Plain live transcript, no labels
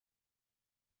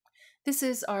This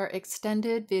is our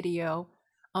extended video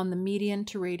on the median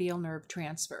to radial nerve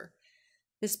transfer.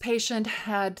 This patient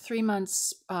had 3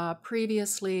 months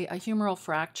previously a humeral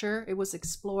fracture. It was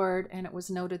explored and it was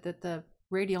noted that the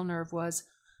radial nerve was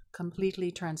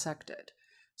completely transected.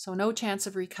 So no chance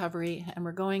of recovery, and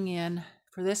we're going in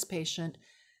for this patient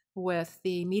with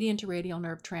the median to radial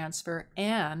nerve transfer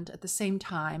and at the same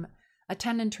time a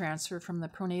tendon transfer from the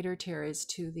pronator teres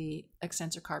to the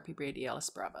extensor carpi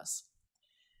radialis brevis.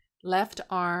 Left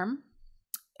arm,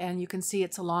 and you can see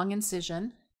it's a long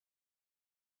incision.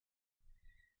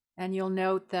 And you'll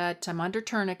note that I'm under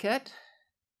tourniquet,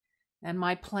 and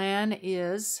my plan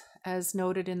is, as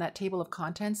noted in that table of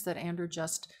contents that Andrew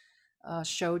just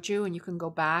showed you, and you can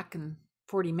go back in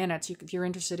 40 minutes. If you're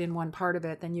interested in one part of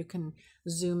it, then you can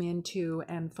zoom into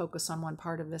and focus on one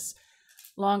part of this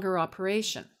longer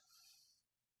operation.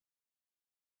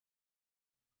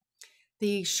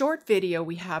 The short video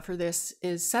we have for this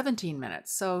is 17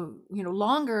 minutes, so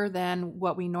longer than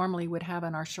what we normally would have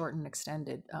in our short and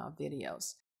extended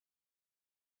videos.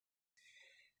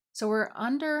 So we're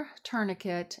under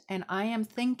tourniquet, and I am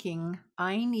thinking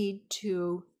I need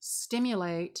to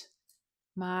stimulate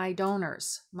my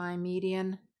donors, my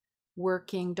median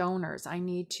working donors. I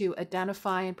need to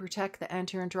identify and protect the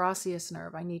anterior interosseous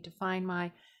nerve. I need to find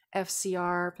my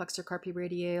FCR, flexor carpi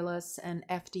radialis, and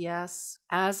FDS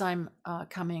as I'm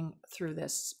coming through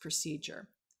this procedure.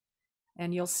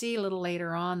 And you'll see a little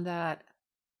later on that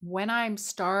when I'm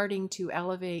starting to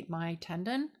elevate my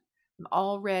tendon, I'm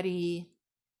already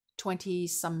 20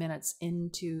 some minutes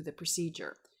into the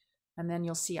procedure. And then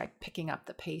you'll see I'm picking up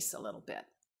the pace a little bit.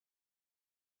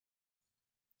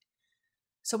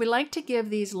 So we like to give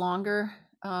these longer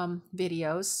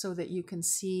videos so that you can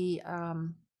see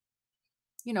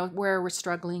where we're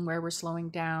struggling, where we're slowing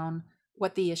down,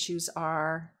 what the issues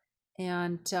are.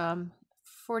 And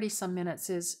 40 some minutes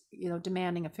is,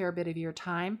 demanding a fair bit of your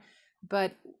time.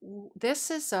 But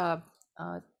this is a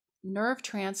nerve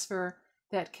transfer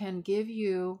that can give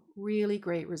you really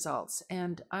great results.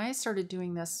 And I started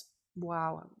doing this,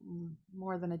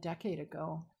 more than a decade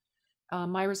ago.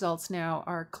 My results now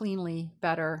are cleanly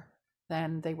better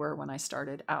than they were when I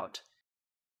started out.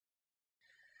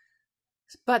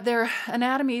 But their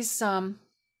anatomies,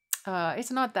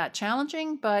 it's not that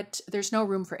challenging, but there's no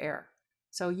room for error.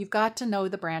 So you've got to know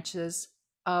the branches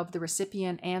of the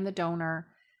recipient and the donor.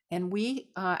 And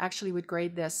we actually would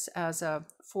grade this as a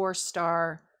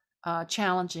 4-star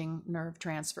challenging nerve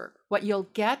transfer. What you'll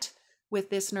get with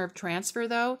this nerve transfer,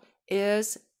 though,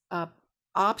 is a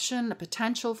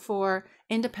potential for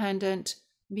independent,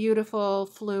 beautiful,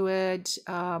 fluid,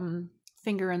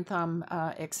 finger and thumb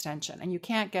extension. And you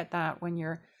can't get that when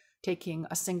you're taking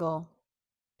a single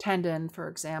tendon, for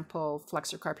example,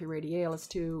 flexor carpi radialis,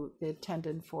 to the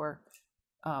tendon for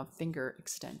finger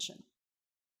extension.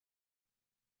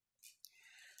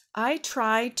 I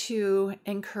try to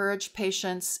encourage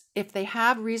patients, if they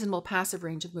have reasonable passive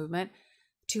range of movement,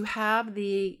 to have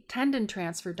the tendon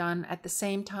transfer done at the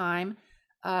same time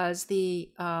as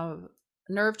the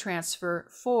nerve transfer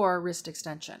for wrist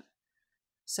extension.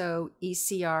 So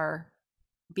ECRB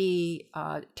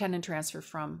tendon transfer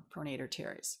from pronator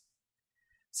teres.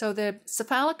 So the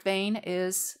cephalic vein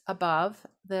is above.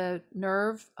 The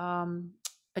nerve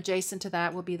adjacent to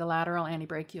that will be the lateral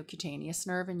antebrachiocutaneous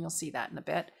nerve, and you'll see that in a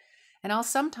bit. And I'll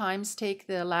sometimes take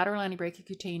the lateral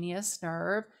antebrachiocutaneous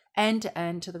nerve end to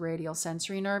end to the radial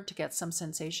sensory nerve to get some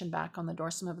sensation back on the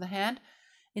dorsum of the hand.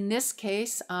 In this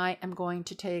case, I am going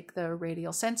to take the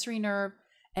radial sensory nerve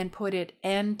and put it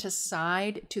end to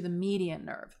side to the median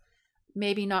nerve.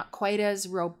 Maybe not quite as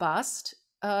robust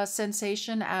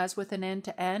sensation as with an end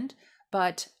to end,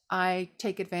 but I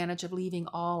take advantage of leaving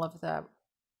all of the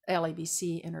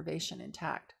LABC innervation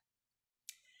intact.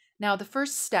 Now, the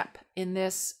first step in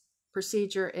this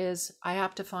procedure is I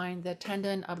have to find the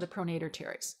tendon of the pronator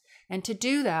teres. And to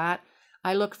do that,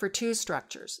 I look for 2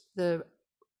 structures, the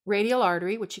radial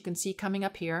artery, which you can see coming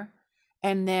up here,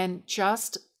 and then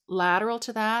just lateral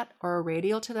to that or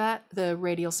radial to that, the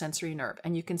radial sensory nerve.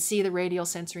 And you can see the radial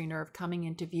sensory nerve coming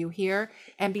into view here.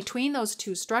 And between those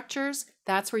 2 structures,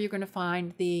 that's where you're going to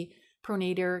find the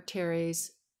pronator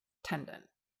teres tendon.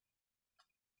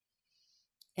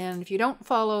 And if you don't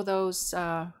follow those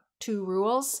 2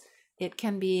 rules, it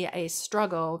can be a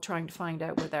struggle trying to find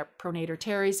out where that pronator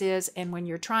teres is. And when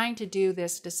you're trying to do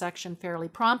this dissection fairly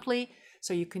promptly,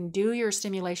 so you can do your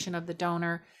stimulation of the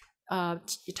donor,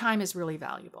 your time is really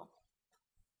valuable.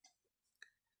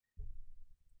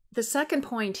 The second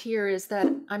point here is that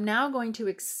I'm now going to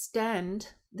extend,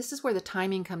 this is where the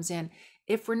timing comes in.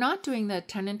 If we're not doing the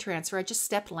tendon transfer, I just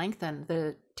step lengthen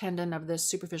the tendon of the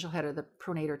superficial head of the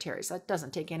pronator teres. That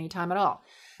doesn't take any time at all.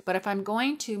 But if I'm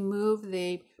going to move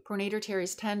the pronator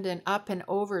teres tendon up and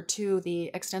over to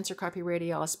the extensor carpi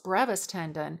radialis brevis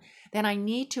tendon, then I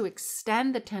need to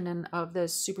extend the tendon of the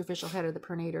superficial head of the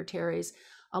pronator teres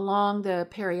along the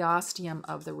periosteum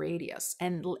of the radius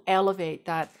and elevate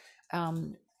that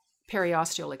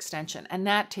periosteal extension, and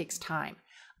that takes time.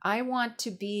 I want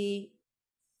to be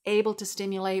able to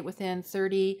stimulate within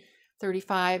 30,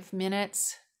 35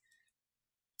 minutes,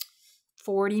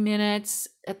 40 minutes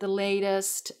at the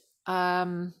latest,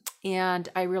 and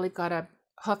I really got to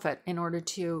hoof it in order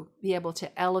to be able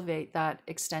to elevate that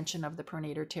extension of the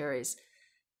pronator teres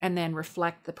and then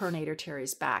reflect the pronator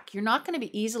teres back. You're not going to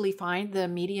be easily find the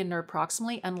median nerve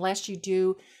proximally unless you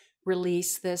do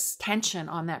release this tension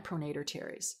on that pronator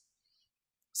teres.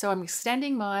 So I'm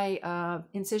extending my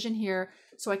incision here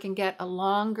so I can get a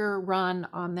longer run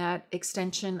on that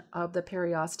extension of the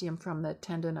periosteum from the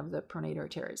tendon of the pronator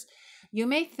teres. You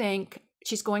may think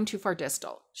she's going too far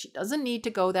distal. She doesn't need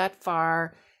to go that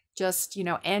far. Just,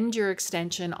 end your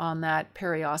extension on that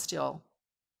periosteal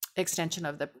extension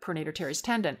of the pronator teres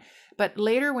tendon. But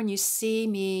later when you see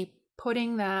me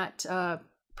putting that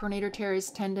pronator teres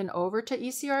tendon over to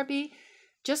ECRB,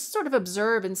 just sort of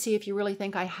observe and see if you really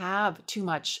think I have too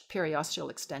much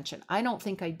periosteal extension. I don't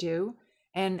think I do.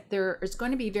 And there is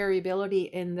going to be variability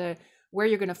in where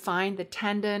you're going to find the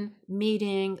tendon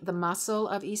meeting the muscle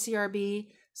of ECRB.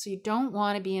 So you don't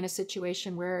want to be in a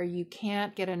situation where you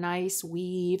can't get a nice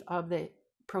weave of the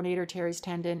pronator teres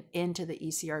tendon into the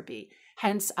ECRB.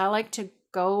 Hence, I like to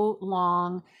go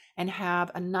long and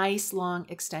have a nice long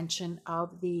extension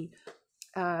of the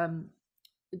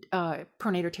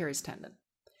pronator teres tendon.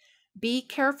 Be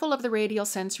careful of the radial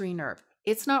sensory nerve.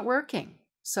 It's not working.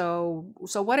 So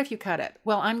what if you cut it?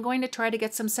 Well, I'm going to try to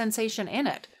get some sensation in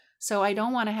it. So I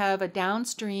don't want to have a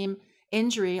downstream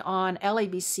injury on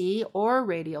LABC or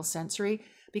radial sensory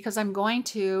because I'm going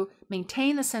to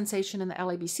maintain the sensation in the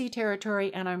LABC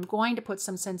territory and I'm going to put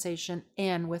some sensation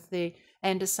in with the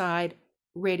end-aside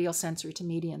radial sensory to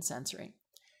median sensory.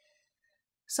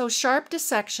 So sharp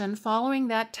dissection following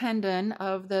that tendon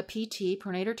of the PT,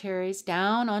 pronator teres,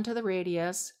 down onto the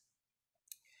radius.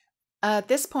 At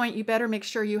this point, you better make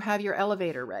sure you have your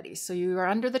elevator ready. So you are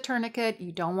under the tourniquet.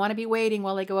 You don't want to be waiting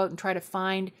while they go out and try to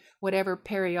find whatever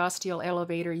periosteal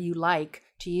elevator you like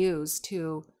to use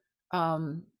to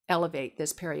elevate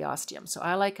this periosteum. So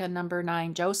I like a number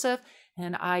 9 Joseph,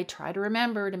 and I try to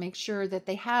remember to make sure that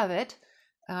they have it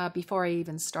before I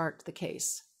even start the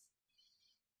case.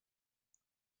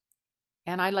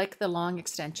 And I like the long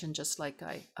extension, just like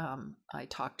I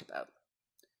talked about.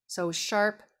 So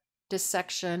sharp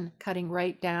dissection, cutting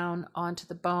right down onto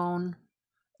the bone.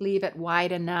 Leave it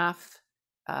wide enough.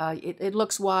 It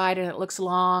looks wide and it looks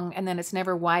long, and then it's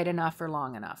never wide enough or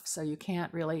long enough. So you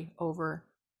can't really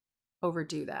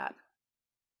overdo that.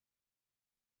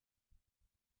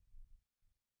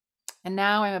 And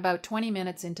now I'm about 20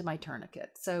 minutes into my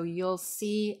tourniquet. So you'll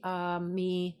see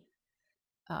me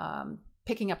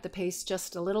picking up the pace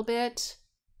just a little bit,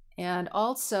 and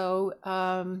also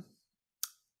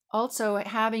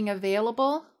having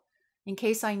available, in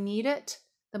case I need it,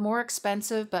 the more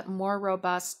expensive but more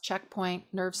robust checkpoint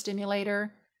nerve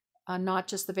stimulator, not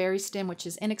just the VeriStim, which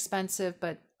is inexpensive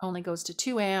but only goes to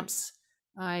 2 amps.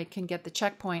 I can get the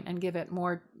checkpoint and give it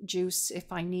more juice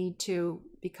if I need to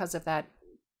because of that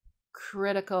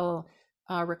critical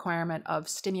requirement of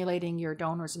stimulating your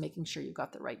donors and making sure you've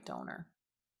got the right donor.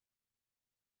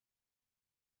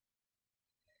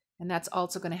 And that's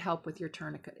also going to help with your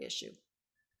tourniquet issue.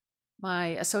 My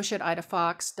associate Ida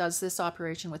Fox does this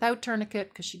operation without tourniquet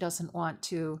because she doesn't want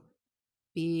to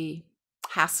be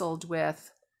hassled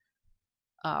with,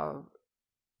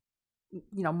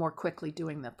 more quickly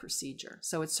doing the procedure.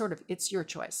 So it's your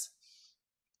choice.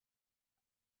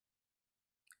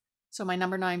 So my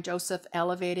number 9 Joseph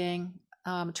elevating,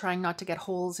 trying not to get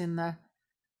holes in the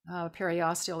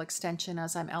periosteal extension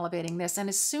as I'm elevating this. And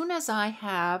as soon as I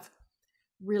have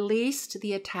released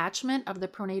the attachment of the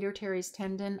pronator teres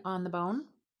tendon on the bone,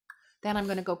 then I'm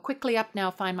going to go quickly up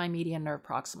now, find my median nerve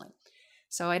proximally.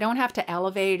 So I don't have to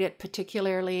elevate it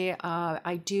particularly.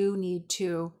 I do need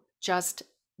to just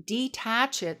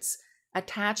detach its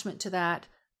attachment to that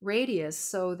radius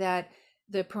so that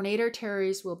the pronator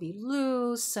teres will be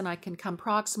loose and I can come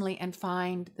proximally and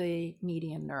find the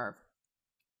median nerve.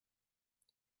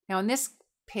 Now in this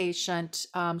patient,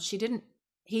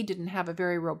 he didn't have a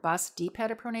very robust deep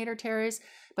head of pronator teres,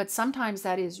 but sometimes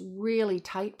that is really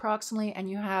tight proximally and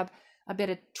you have a bit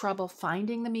of trouble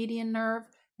finding the median nerve.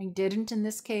 I didn't in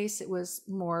this case. It was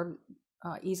more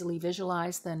easily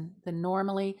visualized than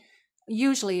normally.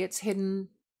 Usually it's hidden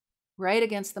right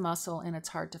against the muscle, and it's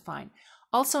hard to find.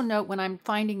 Also note, when I'm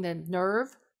finding the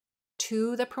nerve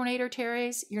to the pronator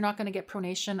teres, you're not going to get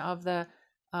pronation of the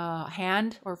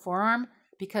hand or forearm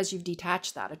because you've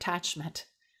detached that attachment.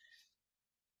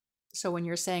 So when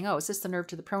you're saying, oh, is this the nerve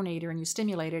to the pronator, and you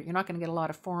stimulate it, you're not going to get a lot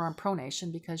of forearm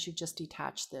pronation because you've just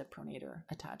detached the pronator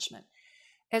attachment.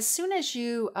 As soon as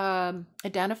you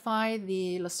identify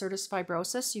the lacertus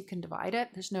fibrosis, you can divide it.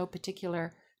 There's no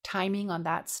particular timing on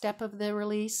that step of the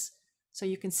release. So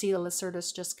you can see the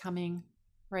lacertus just coming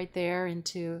right there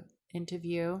into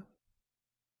view.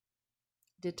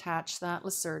 Detach that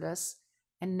lacertus.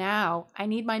 And now I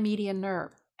need my median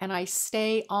nerve. And I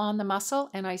stay on the muscle,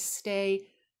 and I stay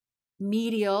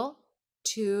medial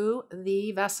to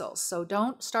the vessels. So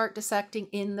don't start dissecting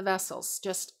in the vessels.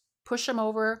 Just push them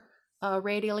over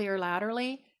radially or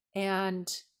laterally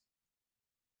and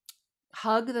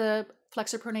hug the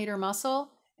flexor pronator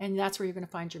muscle, and that's where you're going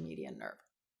to find your median nerve.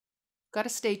 Got to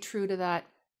stay true to that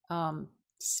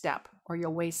step, or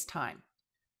you'll waste time.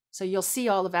 So you'll see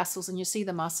all the vessels and you see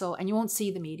the muscle, and you won't see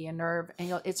the median nerve,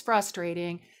 and it's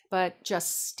frustrating, but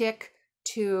just stick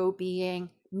to being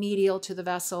medial to the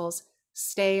vessels,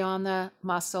 stay on the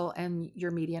muscle, and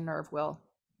your median nerve will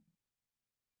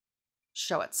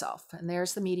show itself. And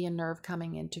there's the median nerve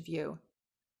coming into view.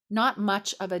 Not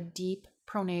much of a deep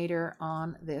pronator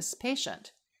on this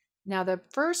patient. Now, the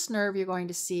first nerve you're going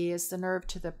to see is the nerve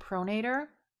to the pronator,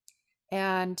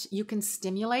 and you can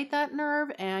stimulate that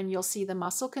nerve and you'll see the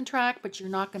muscle contract, but you're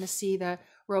not going to see the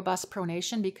robust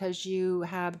pronation because you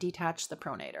have detached the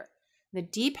pronator. The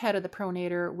deep head of the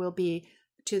pronator will be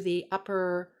to the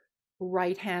upper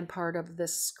right-hand part of the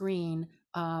screen,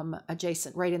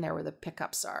 adjacent, right in there where the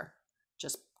pickups are,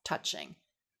 just touching.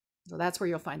 So that's where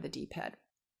you'll find the deep head.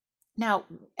 Now,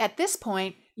 at this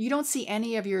point, you don't see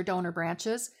any of your donor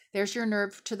branches. There's your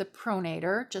nerve to the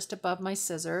pronator, just above my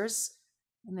scissors.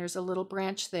 And there's a little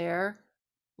branch there.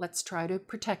 Let's try to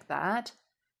protect that.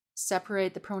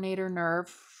 Separate the pronator nerve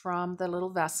from the little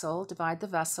vessel, divide the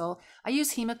vessel. I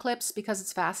use hemoclips because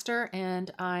it's faster,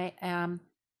 and I am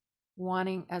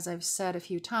wanting, as I've said a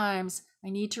few times, I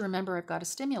need to remember I've got to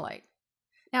stimulate.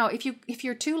 Now, if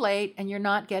you're too late and you're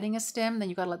not getting a stim, then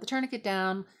you've got to let the tourniquet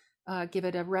down, give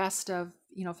it a rest of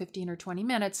 15 or 20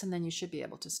 minutes, and then you should be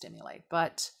able to stimulate.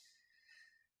 But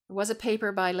there was a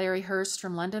paper by Larry Hurst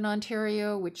from London,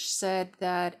 Ontario, which said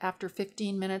that after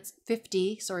 50 minutes of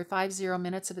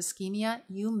ischemia,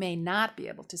 you may not be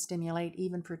able to stimulate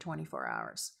even for 24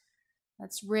 hours.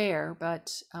 That's rare,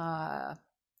 but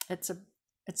it's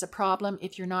a problem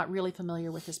if you're not really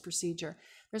familiar with this procedure.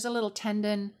 There's a little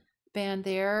tendon band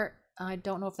there. I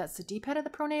don't know if that's the deep head of the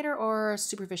pronator or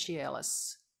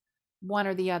superficialis. One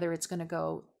or the other, it's going to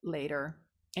go later.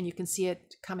 And you can see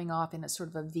it coming off in a sort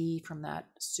of a V from that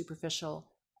superficial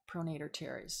pronator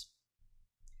teres.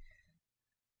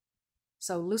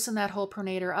 So loosen that whole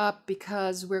pronator up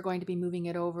because we're going to be moving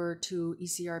it over to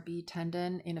ECRB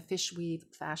tendon in a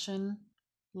fishweave fashion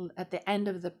at the end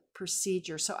of the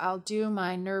procedure. So I'll do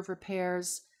my nerve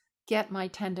repairs, get my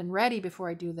tendon ready before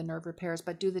I do the nerve repairs,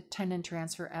 but do the tendon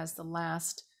transfer as the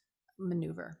last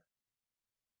maneuver.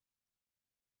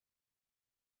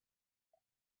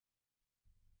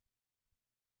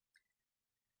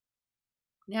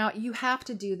 Now, you have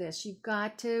to do this. You've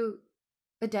got to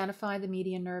identify the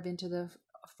median nerve into the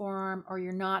forearm, or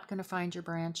you're not going to find your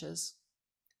branches.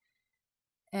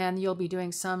 And you'll be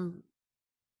doing some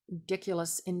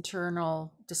ridiculous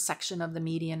internal dissection of the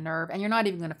median nerve, and you're not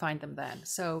even going to find them then.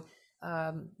 So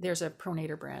there's a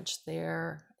pronator branch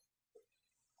there.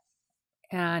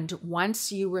 And once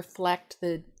you reflect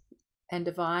and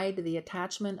divide the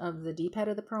attachment of the deep head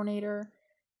of the pronator,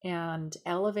 and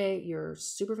elevate your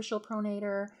superficial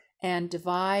pronator, and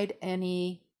divide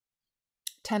any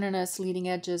tendinous leading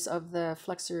edges of the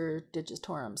flexor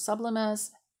digitorum sublimis,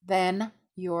 then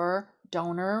your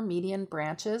donor median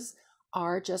branches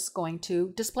are just going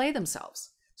to display themselves.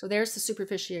 So there's the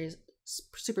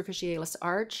superficialis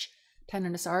arch.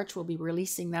 Tendinous arch, will be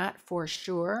releasing that for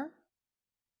sure.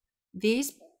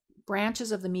 These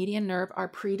branches of the median nerve are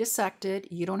pre-dissected.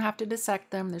 You don't have to dissect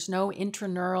them. There's no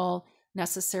intraneural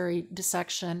necessary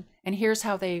dissection. And here's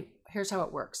how it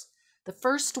works. The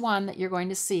first one that you're going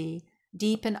to see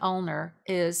deep and ulnar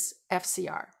is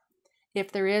FCR.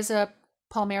 If there is a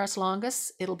palmaris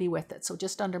longus, it'll be with it. So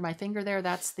just under my finger there,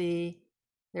 there's the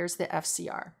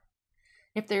FCR.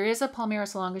 If there is a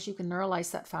palmaris longus, you can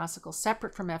neuralize that fascicle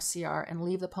separate from FCR and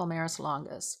leave the palmaris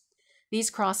longus. These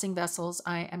crossing vessels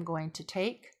I am going to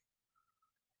take.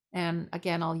 And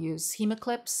again, I'll use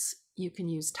hemoclips. You can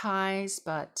use ties,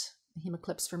 but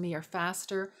Hemoclips for me are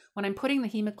faster. When I'm putting the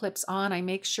hemoclips on, I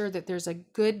make sure that there's a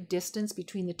good distance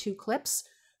between the two clips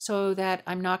so that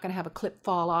I'm not going to have a clip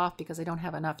fall off because I don't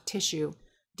have enough tissue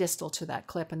distal to that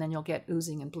clip, and then you'll get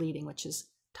oozing and bleeding, which is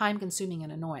time-consuming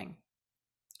and annoying.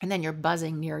 And then you're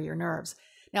buzzing near your nerves.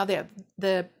 Now,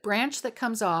 the branch that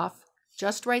comes off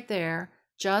just right there,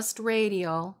 just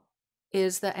radial,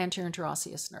 is the anterior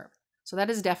interosseous nerve. So that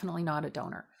is definitely not a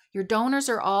donor. Your donors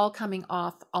are all coming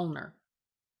off ulnar.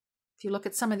 If you look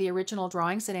at some of the original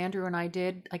drawings that Andrew and I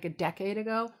did like a decade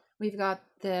ago, we've got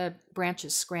the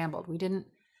branches scrambled.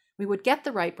 We would get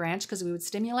the right branch because we would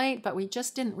stimulate, but we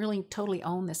just didn't really totally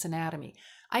own this anatomy.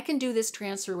 I can do this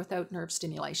transfer without nerve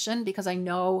stimulation because I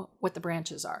know what the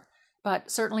branches are.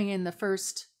 But certainly in the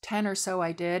first 10 or so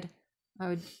I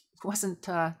wasn't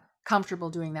comfortable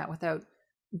doing that without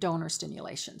donor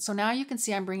stimulation. So now you can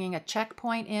see I'm bringing a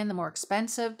checkpoint in, the more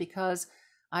expensive, because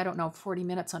I don't know, 40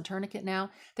 minutes on tourniquet now.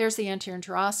 There's the anterior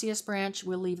interosseous branch.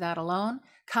 We'll leave that alone.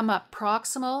 Come up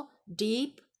proximal,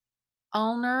 deep,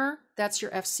 ulnar, that's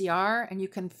your FCR, and you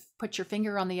can put your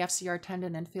finger on the FCR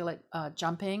tendon and feel it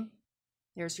jumping.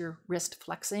 There's your wrist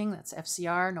flexing, that's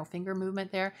FCR, no finger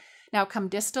movement there. Now come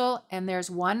distal, and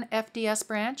there's one FDS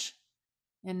branch.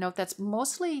 And note that's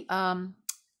mostly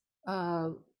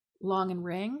long and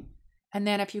ring. And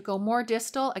then if you go more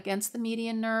distal against the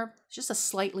median nerve, it's just a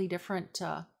slightly different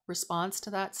response to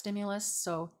that stimulus.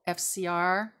 So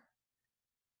FCR,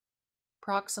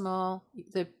 proximal,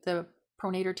 the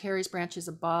pronator teres branch is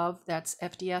above, that's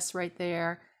FDS right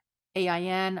there.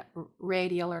 AIN,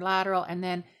 radial or lateral, and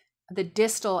then the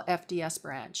distal FDS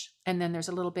branch. And then there's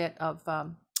a little bit of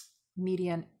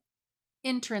median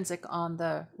intrinsic on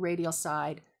the radial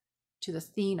side to the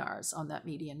thenars on that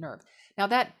median nerve. Now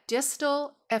that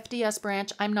distal FDS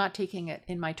branch, I'm not taking it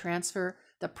in my transfer.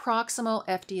 The proximal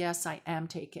FDS I am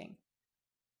taking.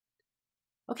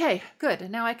 Okay, good.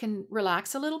 And now I can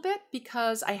relax a little bit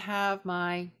because I have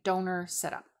my donor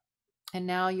set up. And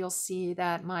now you'll see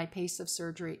that my pace of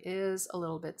surgery is a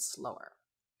little bit slower.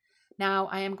 Now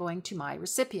I am going to my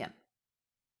recipient.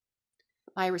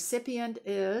 My recipient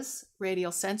is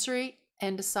radial sensory,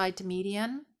 end-to-side to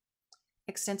median,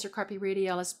 extensor carpi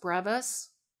radialis brevis,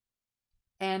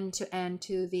 end-to-end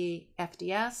to the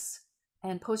FDS,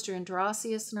 and posterior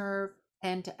interosseous nerve,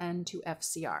 end-to-end to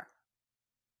FCR.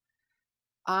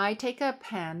 I take a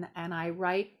pen and I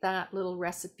write that little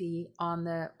recipe on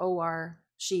the OR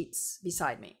sheets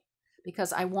beside me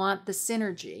because I want the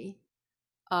synergy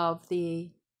of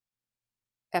the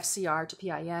FCR to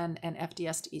PIN and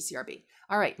FDS to ECRB.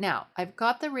 All right, now I've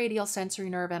got the radial sensory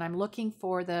nerve and I'm looking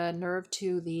for the nerve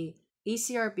to the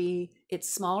ECRB. It's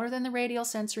smaller than the radial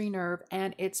sensory nerve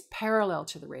and it's parallel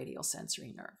to the radial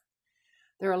sensory nerve.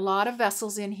 There are a lot of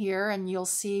vessels in here and you'll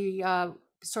see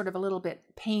sort of a little bit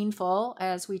painful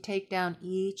as we take down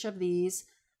each of these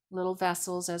little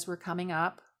vessels as we're coming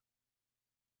up.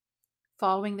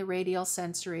 Following the radial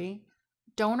sensory.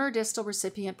 Donor, distal,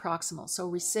 recipient, proximal. So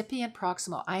recipient,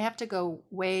 proximal. I have to go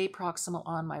way proximal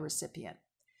on my recipient.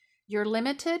 You're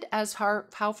limited as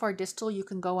how far distal you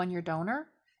can go on your donor.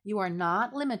 You are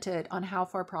not limited on how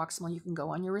far proximal you can go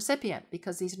on your recipient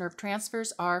because these nerve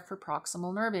transfers are for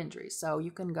proximal nerve injuries. So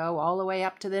you can go all the way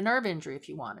up to the nerve injury if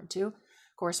you wanted to.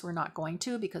 Of course, we're not going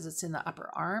to because it's in the upper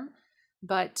arm.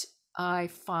 But I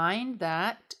find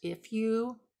that if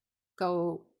you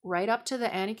go right up to the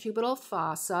antecubital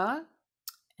fossa,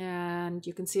 and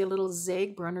you can see a little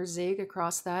zig, Brunner zig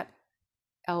across that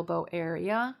elbow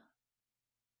area,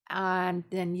 and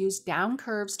then use down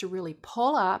curves to really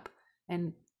pull up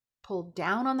and pull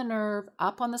down on the nerve,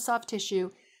 up on the soft tissue.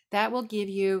 That will give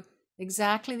you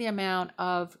exactly the amount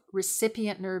of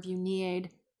recipient nerve you need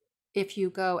if you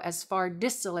go as far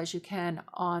distal as you can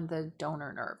on the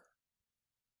donor nerve.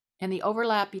 And the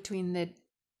overlap between the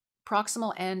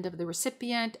proximal end of the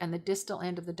recipient and the distal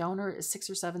end of the donor is 6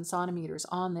 or 7 centimeters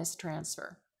on this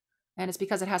transfer. And it's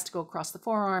because it has to go across the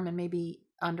forearm and maybe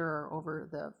under or over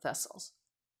the vessels.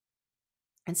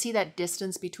 And see that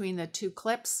distance between the two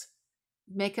clips?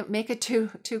 Make it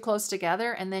too close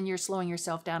together, and then you're slowing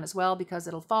yourself down as well because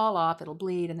it'll fall off, it'll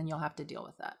bleed, and then you'll have to deal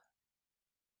with that.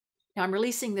 Now I'm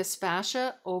releasing this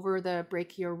fascia over the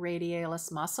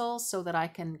brachioradialis muscle so that I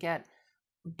can get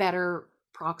better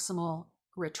proximal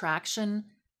retraction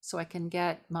so I can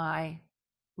get my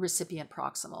recipient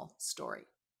proximal story.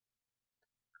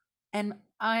 And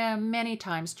I am many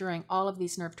times during all of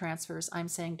these nerve transfers, I'm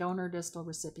saying donor, distal,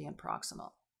 recipient,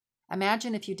 proximal.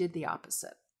 Imagine if you did the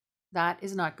opposite. That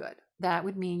is not good. That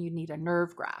would mean you need a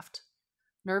nerve graft.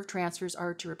 Nerve transfers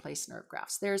are to replace nerve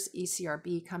grafts. There's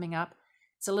ECRB coming up.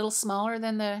 It's a little smaller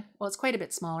than the, well, it's quite a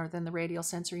bit smaller than the radial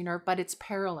sensory nerve, but it's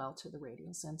parallel to the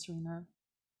radial sensory nerve.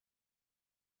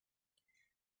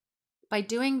 By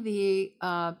doing the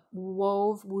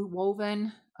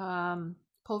woven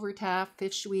pulver taft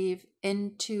fish weave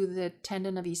into the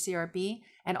tendon of ECRB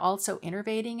and also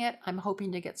innervating it, I'm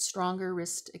hoping to get stronger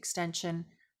wrist extension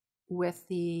with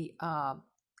the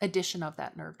addition of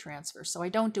that nerve transfer. So I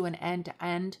don't do an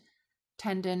end-to-end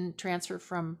tendon transfer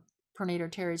from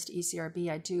pronator teres to ECRB.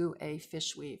 I do a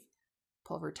fish weave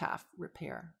pulver taft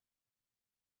repair.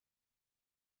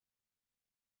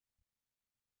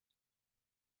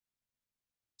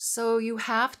 So you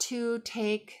have to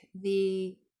take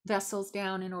the vessels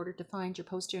down in order to find your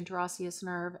posterior interosseous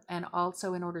nerve, and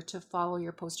also in order to follow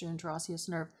your posterior interosseous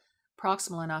nerve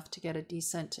proximal enough to get a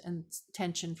decent and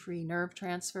tension-free nerve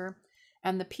transfer.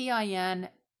 And the PIN,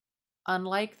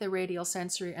 unlike the radial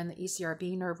sensory and the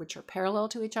ECRB nerve, which are parallel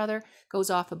to each other,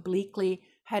 goes off obliquely,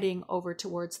 heading over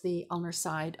towards the ulnar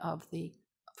side of the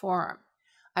forearm.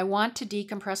 I want to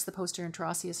decompress the posterior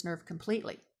interosseous nerve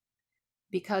completely,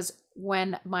 because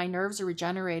when my nerves are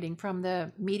regenerating from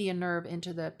the median nerve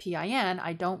into the PIN,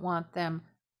 I don't want them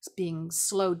being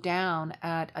slowed down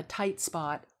at a tight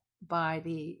spot by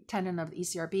the tendon of the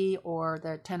ECRB or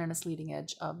the tendinous leading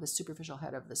edge of the superficial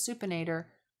head of the supinator,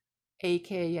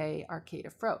 aka arcata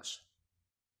froche.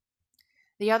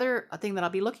 The other thing that I'll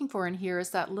be looking for in here is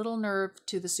that little nerve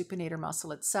to the supinator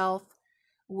muscle itself,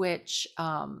 which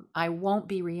I won't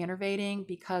be reinnervating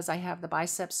because I have the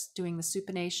biceps doing the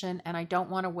supination, and I don't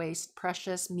want to waste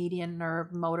precious median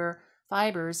nerve motor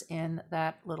fibers in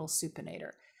that little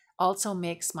supinator. Also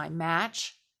makes my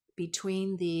match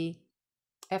between the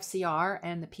FCR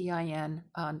and the PIN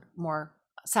more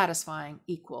satisfying,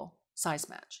 equal size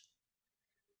match.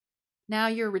 Now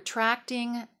you're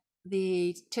retracting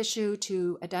the tissue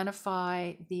to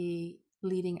identify the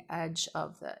leading edge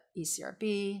of the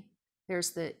ECRB.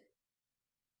 There's the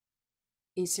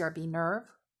ECRB nerve,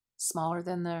 smaller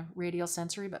than the radial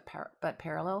sensory, but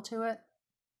parallel to it.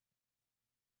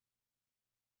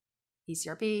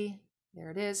 ECRB,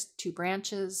 there it is, 2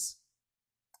 branches.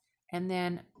 And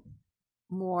then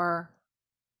more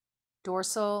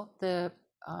dorsal, the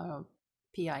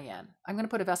PIN. I'm going to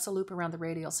put a vessel loop around the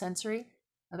radial sensory,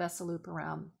 a vessel loop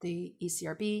around the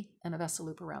ECRB, and a vessel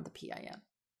loop around the PIN.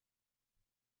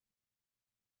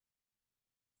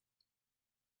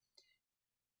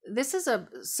 This is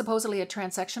supposedly a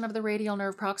transection of the radial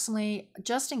nerve proximally,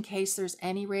 just in case there's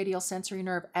any radial sensory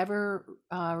nerve ever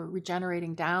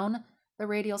regenerating down the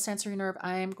radial sensory nerve.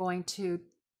 I am going to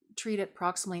treat it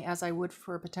proximally as I would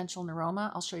for a potential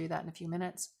neuroma. I'll show you that in a few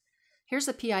minutes. Here's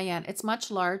the PIN. It's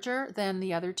much larger than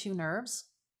the other 2 nerves,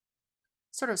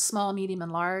 sort of small, medium,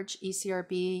 and large,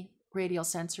 ECRB, radial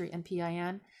sensory, and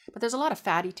PIN. But there's a lot of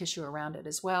fatty tissue around it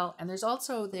as well. And there's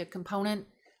also the component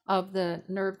of the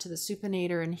nerve to the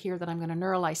supinator in here that I'm going to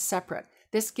neuralize separate.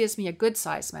 This gives me a good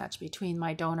size match between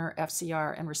my donor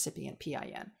FCR and recipient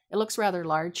PIN. It looks rather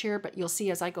large here, but you'll see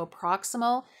as I go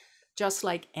proximal, just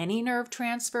like any nerve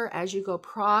transfer, as you go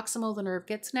proximal, the nerve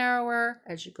gets narrower.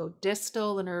 As you go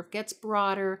distal, the nerve gets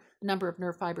broader. The number of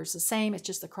nerve fibers is the same. It's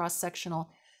just the cross-sectional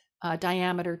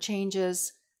diameter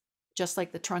changes, just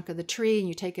like the trunk of the tree, and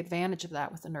you take advantage of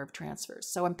that with the nerve transfers.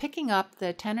 So I'm picking up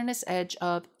the tendinous edge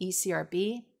of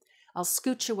ECRB. I'll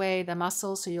scooch away the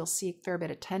muscle, so you'll see a fair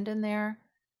bit of tendon there.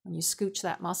 When you scooch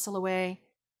that muscle away,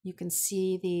 you can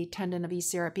see the tendon of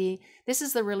ECRB. This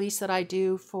is the release that I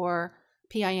do for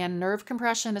PIN nerve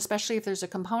compression, especially if there's a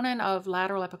component of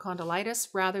lateral epicondylitis,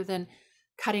 rather than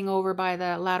cutting over by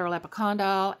the lateral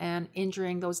epicondyle and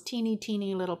injuring those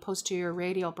teeny little posterior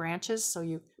radial branches. So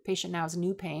your patient now has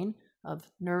new pain of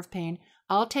nerve pain.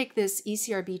 I'll take this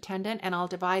ECRB tendon and I'll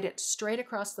divide it straight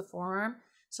across the forearm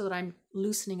so that I'm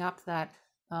loosening up that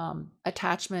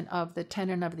attachment of the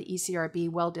tendon of the ECRB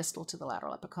well distal to the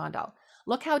lateral epicondyle.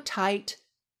 Look how tight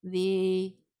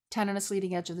the tendinous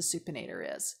leading edge of the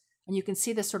supinator is. And you can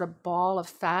see this sort of ball of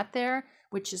fat there,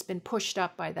 which has been pushed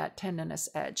up by that tendinous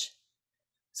edge.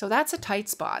 So that's a tight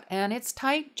spot, and it's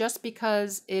tight just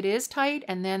because it is tight,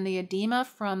 and then the edema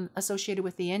associated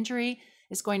with the injury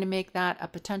is going to make that a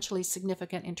potentially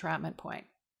significant entrapment point.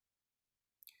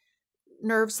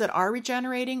 Nerves that are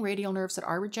regenerating, radial nerves that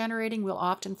are regenerating, we'll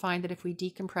often find that if we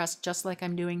decompress just like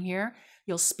I'm doing here,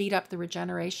 you'll speed up the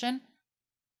regeneration,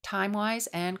 time-wise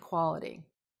and quality.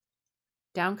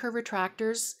 Down curve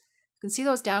retractors, you can see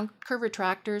those down curve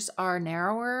retractors are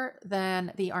narrower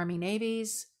than the Army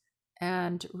Navy's,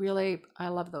 and really, I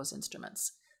love those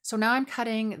instruments. So now I'm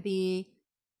cutting the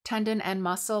tendon and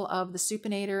muscle of the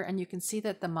supinator, and you can see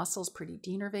that the muscle's pretty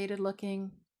denervated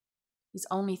looking. He's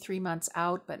only 3 months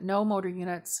out, but no motor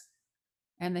units.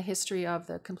 and the history of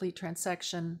the complete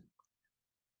transection.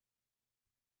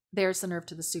 There's the nerve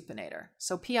to the supinator.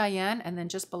 So PIN, and then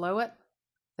just below it,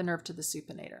 the nerve to the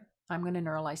supinator. I'm going to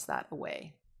neuralize that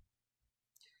away.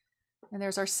 And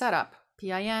there's our setup: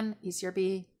 PIN,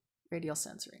 ECRB, radial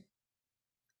sensory.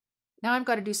 Now I've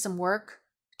got to do some work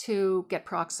to get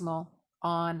proximal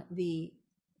on the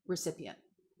recipient.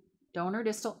 Donor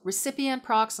distal, recipient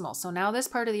proximal. So now this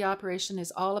part of the operation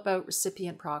is all about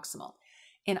recipient proximal.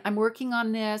 And I'm working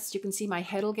on this. You can see my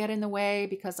head will get in the way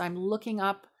because I'm looking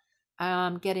up,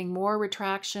 getting more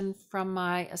retraction from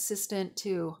my assistant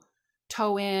to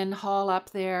toe in, haul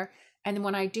up there. And then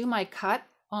when I do my cut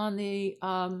on the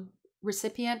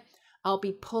recipient, I'll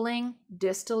be pulling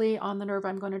distally on the nerve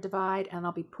I'm going to divide, and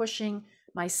I'll be pushing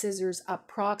my scissors up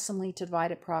proximally to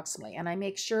divide it proximally. And I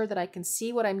make sure that I can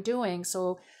see what I'm doing,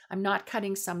 so I'm not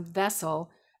cutting some vessel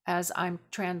as I'm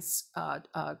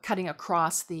cutting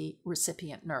across the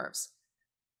recipient nerves.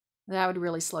 That would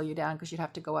really slow you down because you'd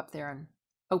have to go up there and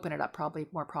open it up probably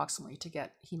more proximally to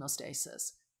get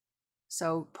hemostasis.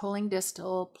 So pulling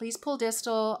distal, please pull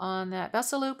distal on that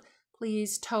vessel loop.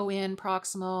 Please toe in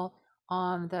proximal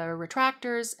on the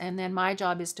retractors, and then my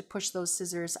job is to push those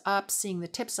scissors up, seeing the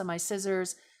tips of my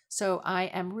scissors. So I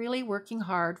am really working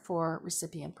hard for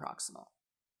recipient proximal.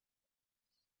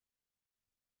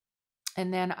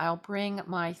 And then I'll bring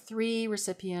my 3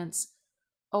 recipients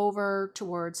over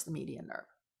towards the median nerve.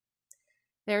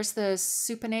 There's the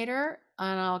supinator,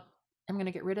 and I'm going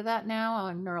to get rid of that now.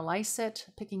 I'll neuralize it,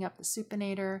 picking up the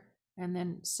supinator, and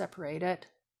then separate it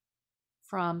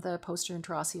from the posterior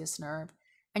interosseous nerve.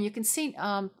 And you can see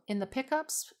in the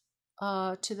pickups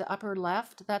to the upper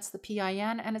left, that's the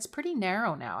PIN, and it's pretty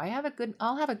narrow now.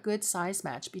 I'll have a good size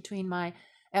match between my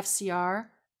FCR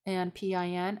and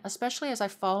PIN, especially as I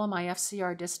follow my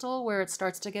FCR distal where it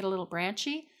starts to get a little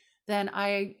branchy. Then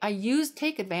I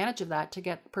take advantage of that to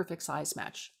get the perfect size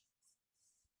match.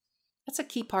 That's a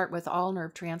key part with all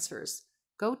nerve transfers.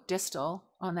 Go distal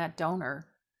on that donor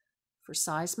for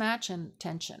size match and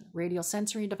tension. Radial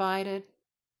sensory divided.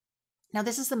 Now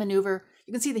this is the maneuver.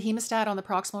 You can see the hemostat on the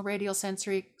proximal radial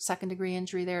sensory, 2nd degree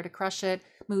injury there to crush it,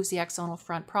 moves the axonal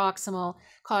front proximal,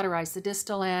 cauterize the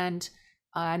distal end,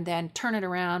 and then turn it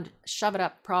around, shove it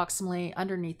up proximally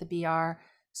underneath the BR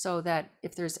so that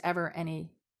if there's ever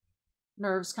any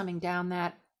nerves coming down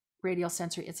that radial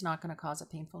sensory, it's not going to cause a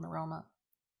painful neuroma.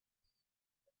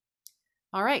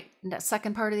 All right, that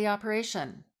second part of the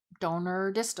operation,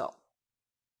 donor distal.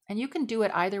 And you can do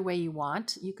it either way you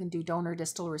want. You can do donor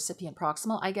distal or recipient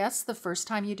proximal. I guess the first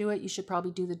time you do it, you should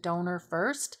probably do the donor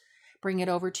first, bring it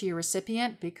over to your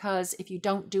recipient, because if you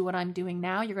don't do what I'm doing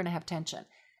now, you're going to have tension.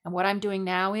 And what I'm doing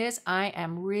now is I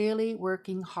am really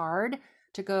working hard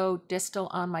to go distal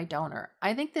on my donor.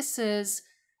 I think this is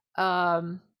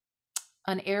an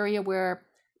area where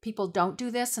people don't do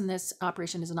this, and this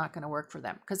operation is not going to work for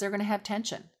them because they're going to have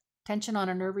tension. Tension on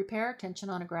a nerve repair, tension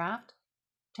on a graft,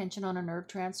 tension on a nerve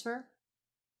transfer.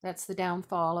 That's the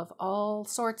downfall of all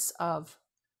sorts of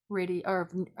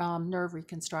nerve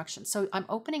reconstruction. So I'm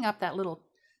opening up that little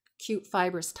cute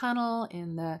fibrous tunnel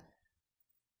in the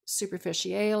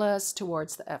superficialis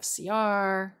towards the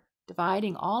FCR,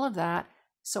 dividing all of that.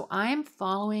 So I'm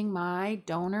following my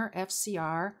donor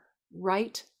FCR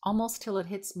right almost till it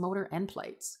hits motor end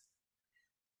plates.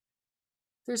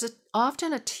 There's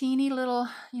often a teeny little,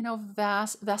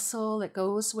 vessel that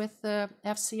goes with the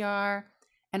FCR,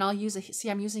 and I'll use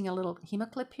I'm using a little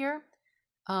hemoclip here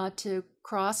to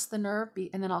cross the nerve,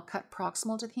 and then I'll cut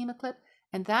proximal to the hemoclip,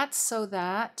 and that's so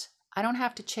that I don't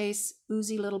have to chase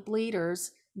oozy little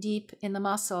bleeders deep in the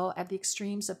muscle at the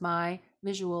extremes of my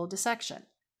visual dissection.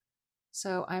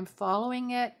 So I'm following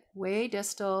it way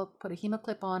distal, put a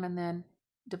hemoclip on, and then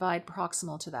divide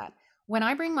proximal to that. When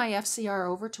I bring my FCR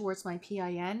over towards my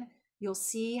PIN, you'll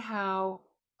see how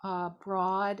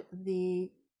broad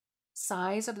the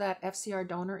size of that FCR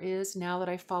donor is now that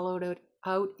I followed it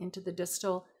out into the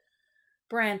distal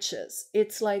branches.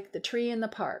 It's like the tree in the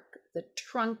park. The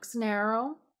trunk's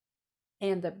narrow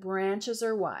and the branches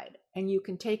are wide, and you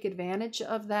can take advantage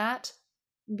of that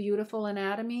beautiful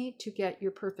anatomy to get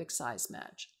your perfect size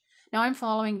match. Now I'm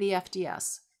following the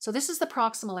FDS. So this is the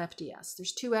proximal FDS.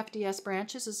 There's 2 FDS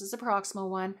branches. This is the proximal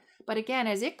one. But again,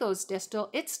 as it goes distal,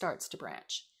 it starts to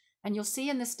branch. And you'll see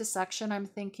in this dissection, I'm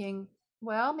thinking,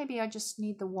 well, maybe I just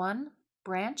need the one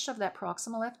branch of that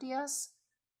proximal FDS.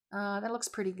 That looks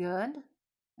pretty good.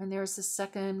 And there's the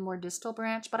second, more distal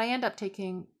branch. But I end up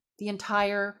taking the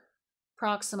entire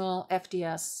proximal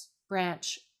FDS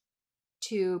branch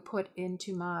to put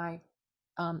into my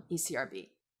ECRB.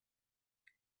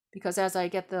 Because as I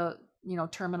get the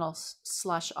terminal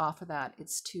slush off of that.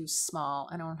 It's too small.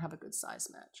 I don't have a good size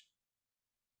match.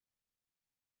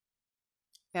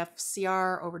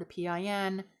 FCR over to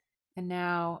PIN, and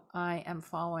now I am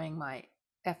following my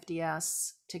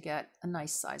FDS to get a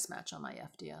nice size match on my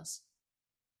FDS.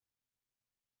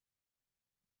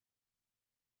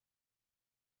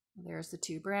 There's the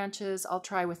 2 branches. I'll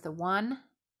try with the 1.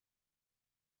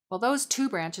 Well, those 2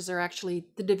 branches are actually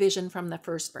the division from the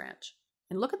first branch.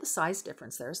 And look at the size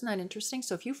difference there. Isn't that interesting?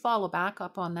 So if you follow back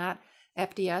up on that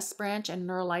FDS branch and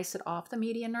neuralize it off the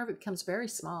median nerve, it becomes very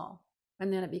small.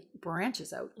 And then it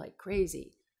branches out like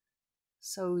crazy.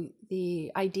 So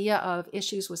the idea of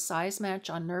issues with size match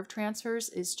on nerve transfers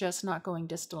is just not going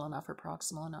distal enough or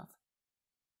proximal enough,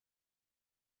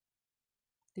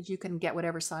 that you can get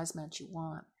whatever size match you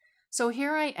want. So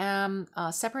here I am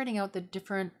separating out the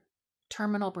different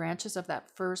terminal branches of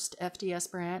that first FDS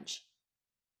branch.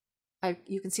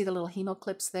 You can see the little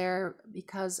hemoclips there,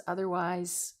 because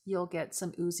otherwise you'll get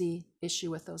some oozy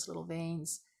issue with those little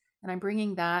veins. And I'm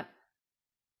bringing that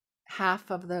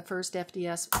half of the first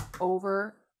FDS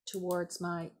over towards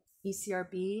my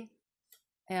ECRB,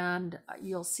 and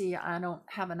you'll see I don't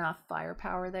have enough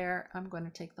firepower there. I'm going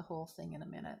to take the whole thing in a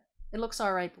minute. It looks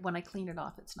all right, but when I clean it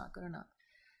off, it's not good enough.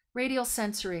 Radial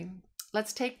sensory.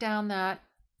 Let's take down that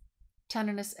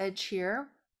tendinous edge here,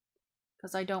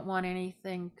 because I don't want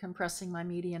anything compressing my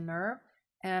median nerve.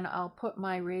 And I'll put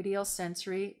my radial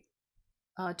sensory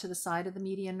to the side of the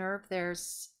median nerve.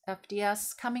 There's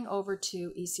FDS coming over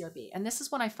to ECRB. And this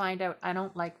is when I find out I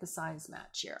don't like the size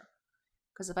match here,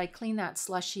 because if I clean that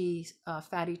slushy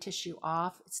fatty tissue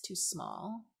off, it's too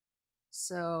small.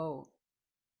 So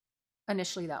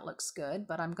initially that looks good,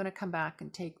 but I'm going to come back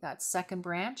and take that second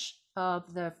branch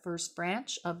of the first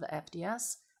branch of the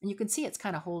FDS, and you can see it's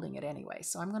kind of holding it anyway,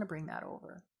 so I'm going to bring that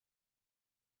over.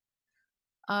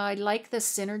 I like the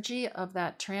synergy of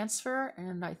that transfer,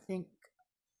 and I think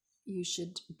you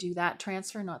should do that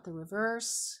transfer, not the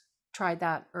reverse. Tried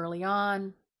that early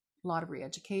on, a lot of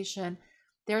re-education.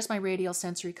 There's my radial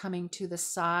sensory coming to the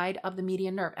side of the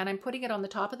median nerve, and I'm putting it on the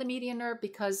top of the median nerve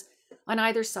because on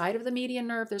either side of the median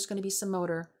nerve, there's going to be some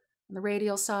motor. On the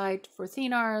radial side for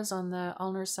thenars, on the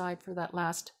ulnar side for that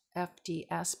last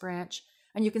FDS branch.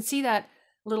 And you can see that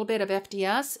little bit of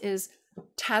FDS is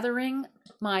tethering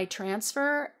my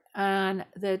transfer, and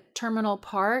the terminal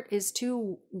part is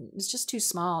just too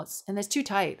small. And it's too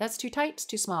tight. That's too tight, it's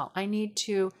too small. I need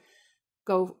to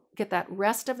go get that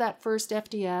rest of that first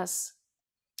FDS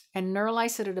and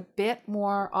neuralize it a bit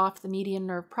more off the median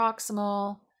nerve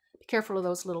proximal. Be careful of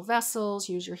those little vessels.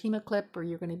 Use your hemoclip, or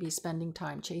you're going to be spending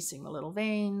time chasing the little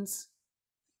veins.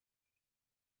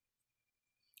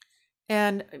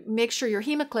 And make sure your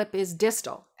hemoclip is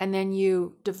distal, and then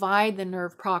you divide the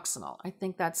nerve proximal. I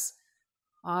think that's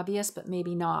obvious, but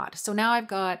maybe not. So now I've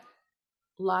got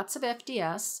lots of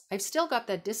FDS. I've still got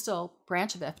that distal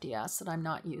branch of FDS that I'm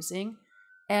not using,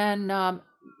 and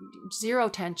zero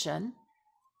tension.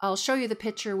 I'll show you the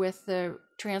picture with the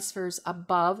transfers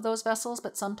above those vessels,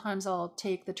 but sometimes I'll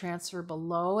take the transfer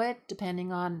below it,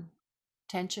 depending on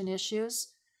tension issues.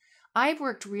 I've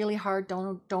worked really hard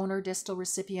donor distal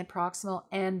recipient proximal,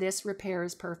 and this repair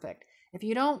is perfect. If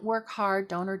you don't work hard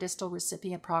donor distal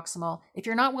recipient proximal, if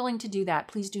you're not willing to do that,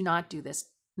 please do not do this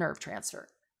nerve transfer.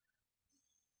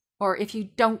 Or if you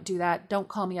don't do that, don't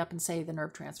call me up and say the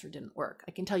nerve transfer didn't work.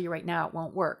 I can tell you right now it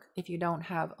won't work if you don't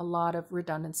have a lot of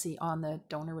redundancy on the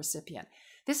donor recipient.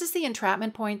 This is the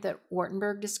entrapment point that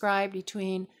Wartenberg described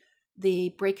between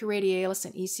the brachioradialis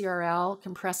and ECRL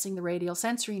compressing the radial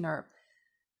sensory nerve.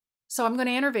 So I'm going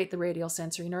to innervate the radial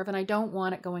sensory nerve, and I don't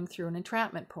want it going through an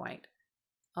entrapment point.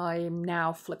 I'm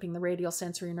now flipping the radial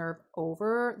sensory nerve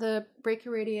over the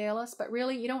brachioradialis, but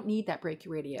really you don't need that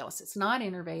brachioradialis. It's not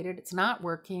innervated, it's not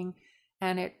working,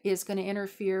 and it is going to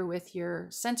interfere with your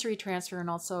sensory transfer and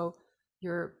also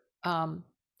your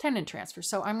tendon transfer.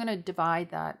 So I'm going to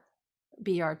divide that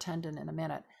BR tendon in a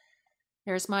minute.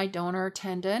 Here's my donor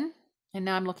tendon, and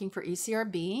now I'm looking for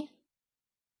ECRB.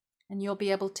 And you'll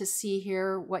be able to see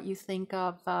here what you think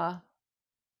of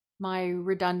my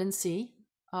redundancy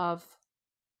of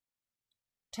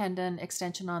tendon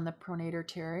extension on the pronator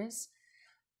teres.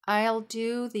 I'll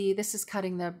do this is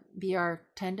cutting the BR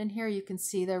tendon here. You can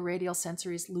see the radial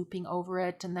sensory is looping over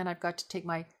it, and then I've got to take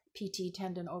my PT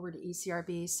tendon over to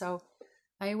ECRB. So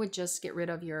I would just get rid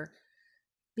of your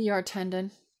BR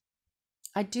tendon.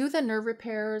 I do the nerve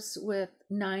repairs with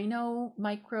 9-0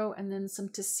 micro and then some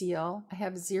Tacile. I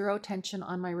have zero tension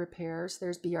on my repairs.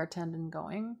 There's BR tendon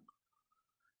going.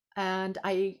 And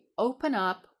I open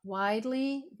up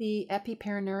widely the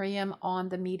epiperineurum on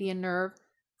the median nerve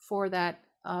for that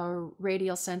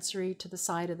radial sensory to the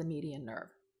side of the median nerve.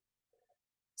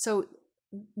 So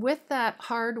with that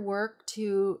hard work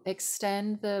to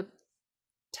extend the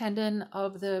tendon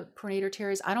of the pronator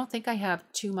teres, I don't think I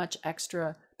have too much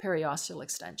extra periosteal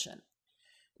extension.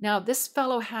 Now, this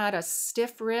fellow had a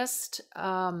stiff wrist,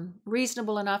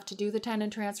 reasonable enough to do the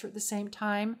tendon transfer at the same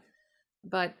time,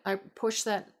 but I pushed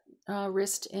that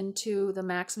wrist into the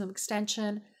maximum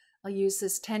extension. I'll use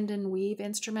this tendon weave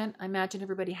instrument. I imagine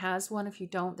everybody has one. If you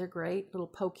don't, they're great. Little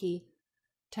pokey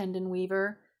tendon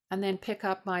weaver. And then pick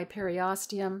up my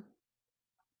periosteum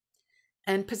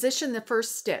and position the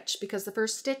first stitch, because the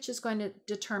first stitch is going to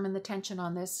determine the tension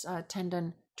on this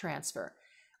tendon transfer.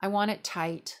 I want it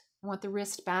tight. I want the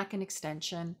wrist back in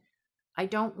extension. I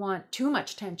don't want too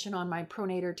much tension on my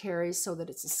pronator teres so that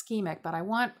it's ischemic, but I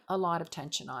want a lot of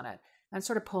tension on it. I'm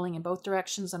sort of pulling in both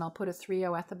directions, and I'll put a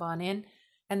 3/0 ethibond in,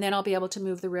 and then I'll be able to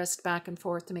move the wrist back and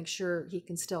forth to make sure he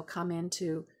can still come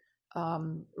into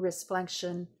wrist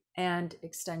flexion and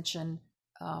extension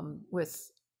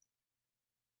with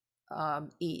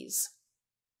ease.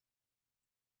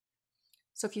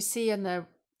 So if you see in the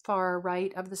far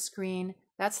right of the screen,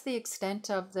 that's the extent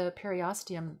of the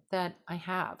periosteum that I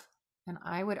have. And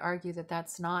I would argue that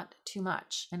that's not too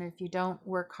much. And if you don't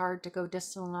work hard to go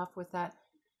distal enough with that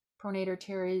pronator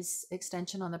teres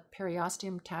extension on the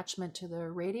periosteum attachment to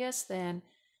the radius, then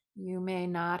you may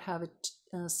not have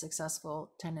a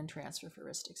successful tendon transfer for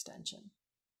wrist extension.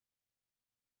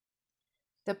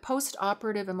 The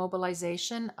post-operative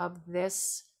immobilization of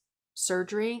this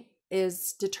surgery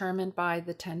is determined by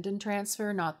the tendon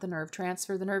transfer, not the nerve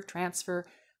transfer. The nerve transfer,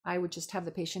 I would just have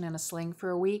the patient in a sling for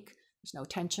a week. There's no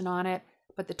tension on it,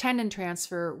 but the tendon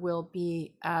transfer will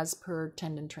be as per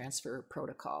tendon transfer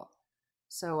protocol.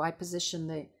 So I position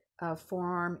the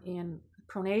forearm in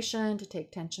pronation to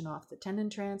take tension off the tendon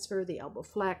transfer, the elbow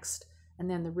flexed, and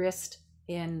then the wrist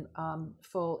in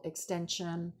full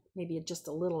extension, maybe just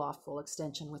a little off full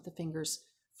extension with the fingers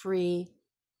free.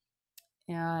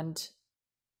 And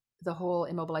the whole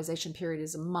immobilization period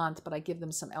is a month, but I give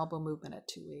them some elbow movement at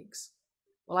 2 weeks.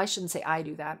 Well, I shouldn't say I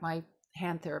do that. My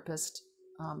hand therapist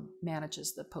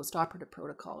manages the post-operative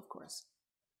protocol, of course.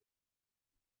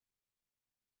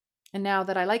 And now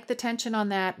that I like the tension on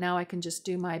that, now I can just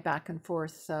do my back and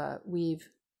forth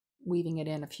weaving it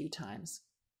in a few times.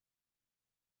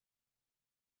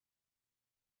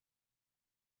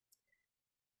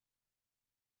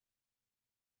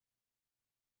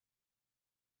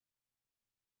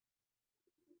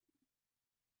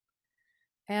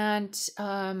 And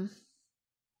I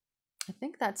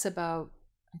think that's about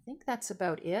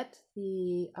it.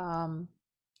 The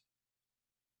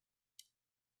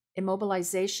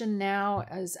immobilization now,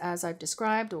 as I've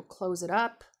described, we'll close it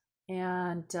up,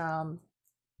 and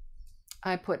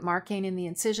I put Marcaine in the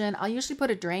incision. I'll usually put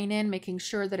a drain in, making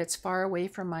sure that it's far away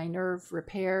from my nerve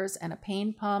repairs, and a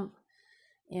pain pump.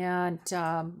 And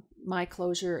my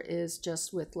closure is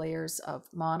just with layers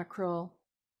of monocryl.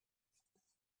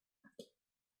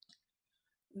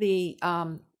 The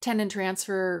tendon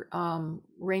transfer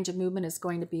range of movement is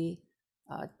going to be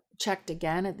checked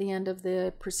again at the end of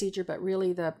the procedure, but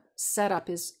really the setup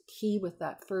is key with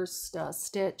that first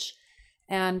stitch.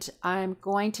 And I'm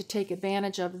going to take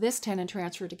advantage of this tendon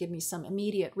transfer to give me some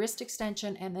immediate wrist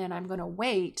extension, and then I'm going to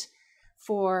wait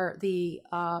for the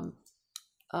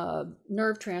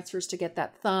nerve transfers to get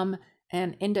that thumb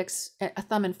and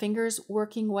thumb and fingers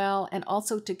working well, and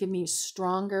also to give me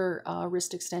stronger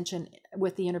wrist extension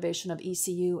with the innervation of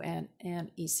ECU and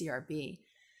ECRB.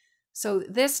 So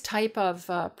this type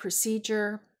of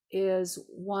procedure is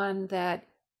one that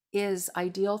is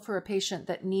ideal for a patient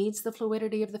that needs the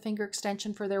fluidity of the finger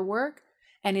extension for their work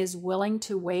and is willing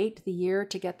to wait the year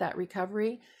to get that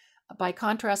recovery. By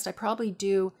contrast, I probably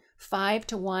do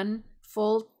 5-to-1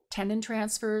 full tendon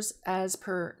transfers as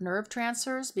per nerve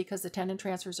transfers, because the tendon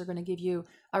transfers are going to give you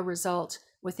a result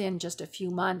within just a few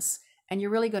months, and you're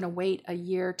really going to wait a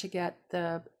year to get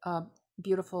the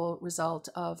beautiful result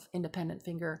of independent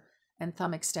finger and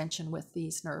thumb extension with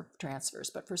these nerve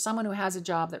transfers. But for someone who has a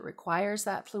job that requires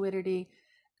that fluidity,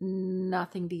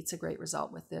 nothing beats a great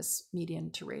result with this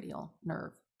median to radial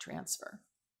nerve transfer.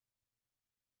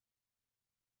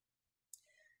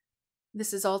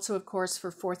 This is also, of course,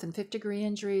 for 4th and 5th degree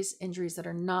injuries that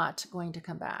are not going to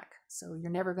come back. So you're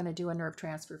never going to do a nerve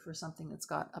transfer for something that's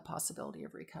got a possibility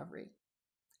of recovery.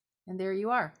 And there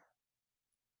you are.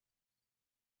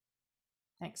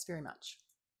 Thanks very much.